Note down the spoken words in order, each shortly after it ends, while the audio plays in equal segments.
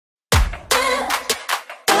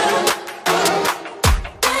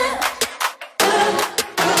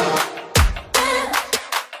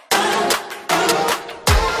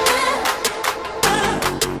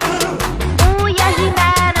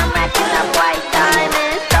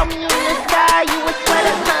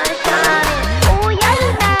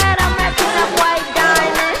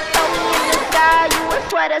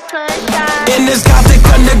In this gothic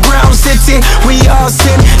underground city, we all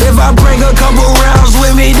sin. If I bring a couple rounds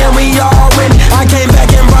with me, then we all win. I came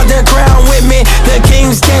back and brought the crown with me. The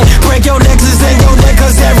kings can't break your necklace and your neck,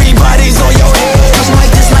 cause everybody's on your head.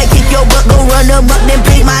 This might kick your butt, go run them up, then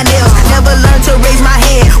paint my nails. Never learned to raise my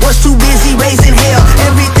hand, was too busy raising hell.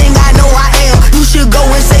 Everything I know I am, you should go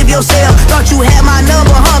and save yourself. Thought you had my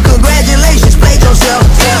number, huh? Congratulations, played yourself.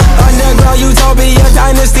 Underground utopia,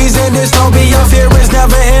 dynasties in dystopia. Fear is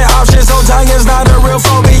never an option, so time is not a real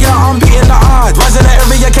phobia. I'm beating the odds, rising to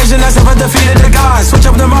every occasion. That's if I defeated the gods. Switch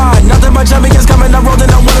up the mind, nothing but champions coming. I'm rolling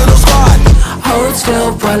up one little squad. Hold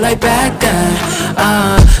still, boy, like back then.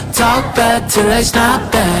 Talk back till I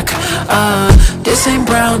snap back. This ain't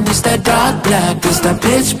brown, this that dark black. This that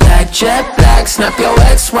pitch black, jet black. Snap your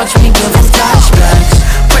ex, watch me give them flashbacks.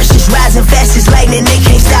 Pressure's rising fast as lightning, they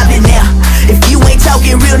can't stop it now. If you ain't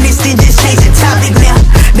talking realness, then just change the topic now.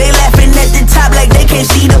 They laughing at the top like they can't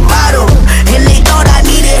see the bottom. And they thought I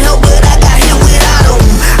needed help, but I got hit without them.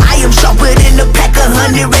 I am sharper than a pack of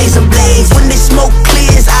 100 razor blades. When the smoke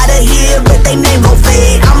clears out of here, but they name gon'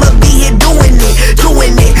 fade. I'ma be here doing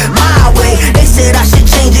it my way. They said I should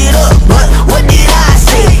change it up, but what did I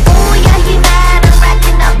say? Ooh, yeah, he mad, I'm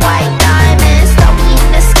racking up white diamonds. Throw me in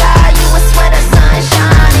the sky, you would swear the sun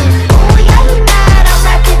shining. Ooh, yeah, he mad, I'm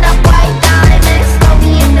racking up white diamonds. Throw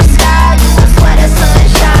me in the sky, you would swear the sun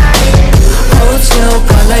shining. Hold still,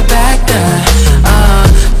 boy, like back then.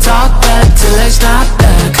 Talk back till I snap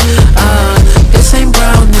back. This ain't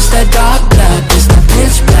brown, this that dark black. This that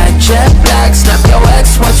pitch black, jet black. Snap your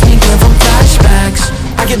ex, watch me give them flashbacks.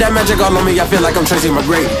 I get that magic all on me, I feel like I'm Tracy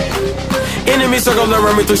McGrady. Enemy circle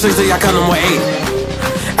around me 360, I count them with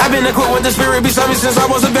 8. I've been equipped with the spirit beside me since I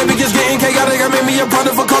was a baby. Just getting chaotic, I made me a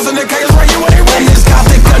product for causing the chaos. Right, you ain't ready. In this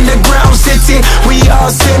gothic underground city, we all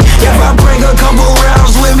sin. If I bring a couple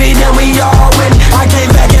rounds with me, then we all win. I came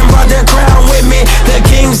back and brought the crown with me. The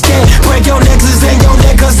kings can't break your necklace and your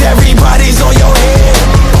neck, cause